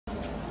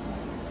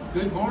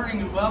Good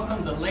morning and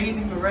welcome to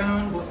Lathing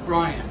Around with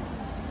Brian.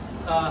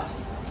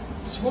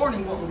 This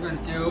morning what we're going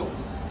to do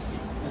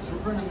is we're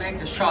going to make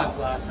a shot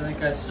glass. I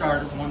think I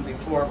started one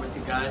before with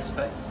you guys,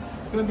 but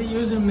we're going to be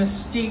using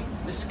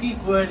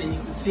mesquite wood, and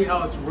you can see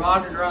how it's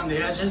rotted around the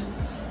edges,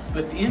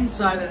 but the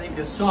inside I think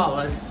is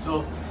solid,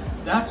 so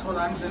that's what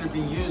I'm going to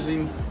be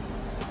using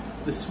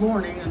this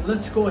morning. And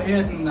let's go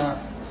ahead and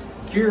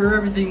gear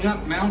everything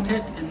up, mount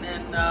it, and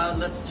then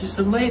let's do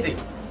some lathing.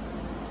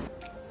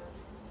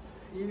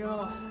 You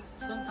know,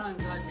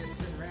 sometimes I just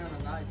sit around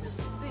and I just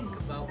think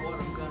about what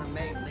I'm going to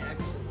make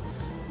next.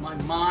 My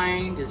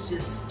mind is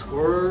just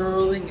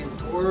twirling and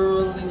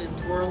twirling and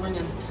twirling,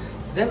 and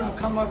then I'll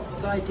come up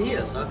with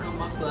ideas. I'll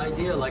come up with an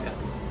idea like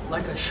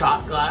a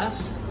shot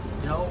glass,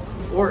 you know,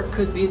 or it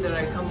could be that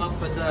I come up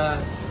with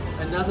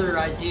another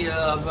idea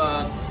of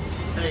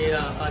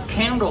a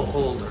candle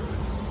holder,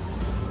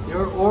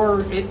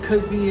 or it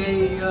could be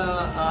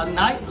a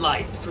night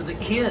light for the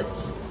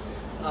kids.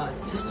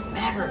 Just a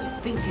matter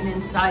of thinking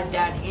inside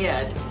that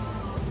head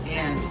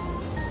and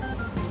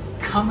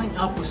coming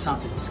up with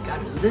something. Just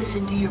got to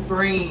listen to your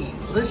brain.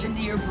 Listen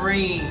to your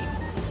brain.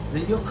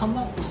 Then you'll come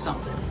up with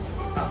something.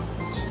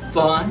 It's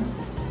fun.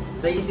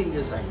 Lathing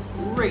is a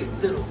great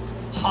little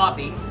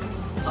hobby.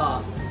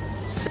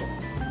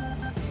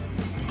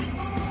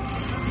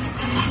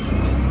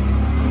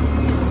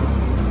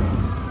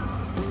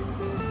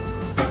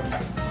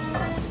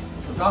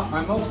 Forgot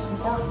my most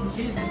important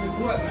piece of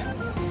equipment.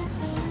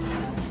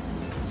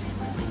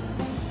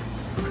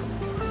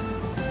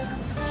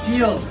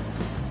 Shield.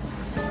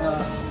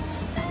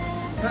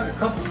 Had a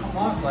couple come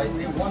off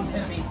lately. One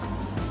hit me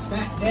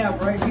smack dab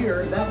right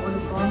here. That would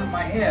have gone in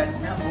my head,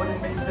 and that would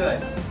have been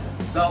good.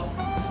 So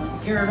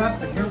we gear it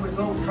up, and here we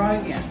go. Try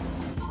again.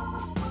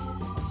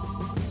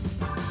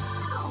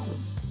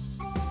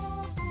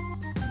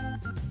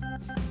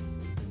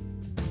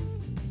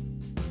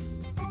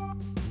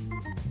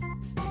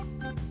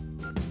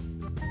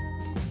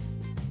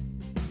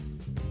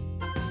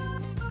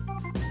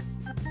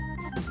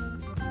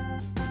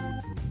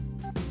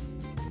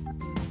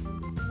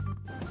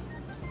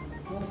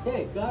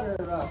 Okay, got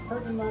her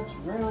pretty much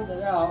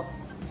rounded out.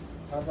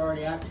 I've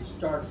already actually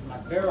started my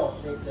barrel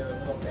shape there a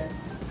little bit,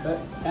 but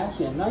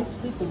actually a nice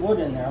piece of wood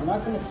in there. I'm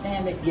not going to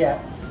sand it yet.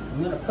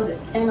 I'm going to put a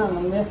 10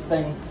 on this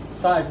thing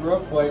side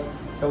real quick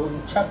so we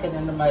can chuck it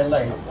into my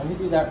lathe. Let me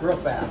do that real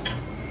fast.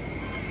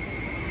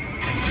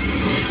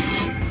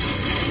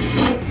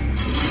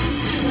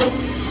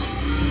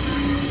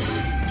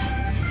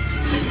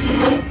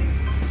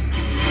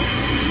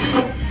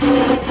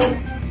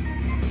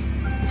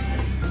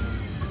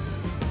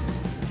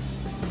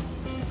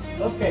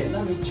 Okay,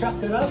 let me chuck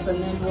it up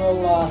and then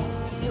we'll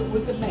see what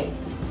we can make.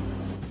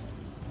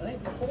 I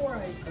think before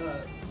I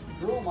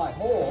drill my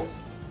holes,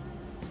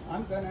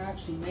 I'm going to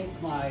actually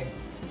make my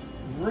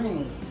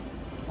rings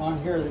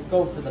on here that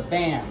go for the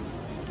bands.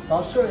 So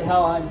I'll show you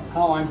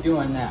how I'm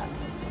doing that.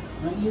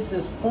 I'm going to use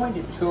this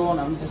pointed tool, and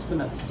I'm just going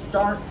to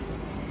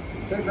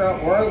figure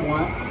out where I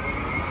want.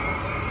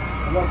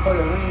 I'm going to put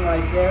a ring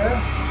right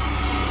there.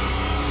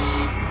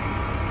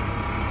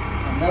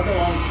 Another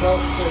one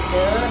close to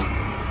there.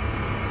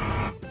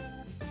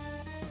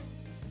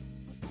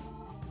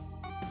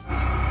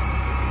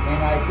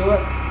 And I do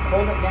it,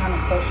 hold it down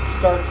until she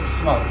starts to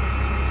smoke.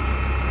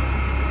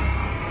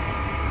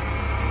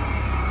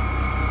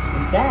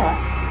 And that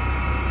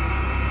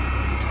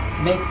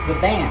makes the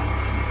bands.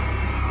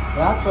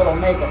 That's what'll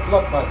make it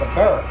look like a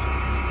barrel.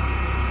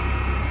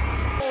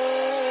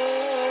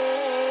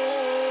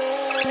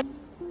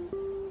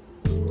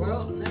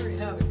 Well, and there you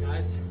have it,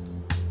 guys.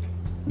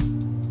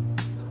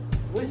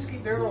 Whiskey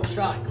barrel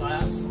shot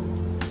glass.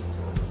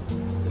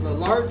 There's a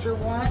larger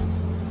one,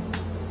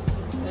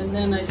 and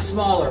then a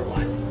smaller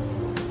one.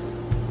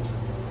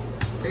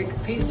 Take a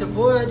piece of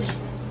wood,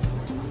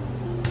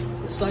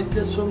 just like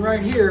this one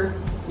right here.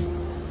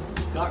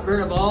 Got rid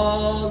of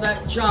all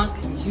that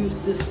junk and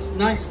used this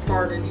nice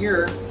part in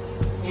here.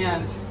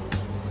 And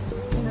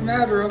in a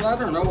matter of, I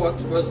don't know, what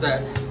was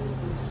that,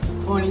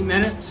 20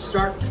 minutes,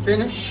 start to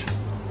finish.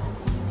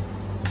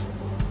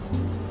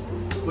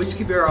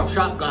 Whiskey barrel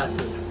shot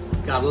glasses.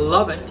 Gotta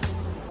love it.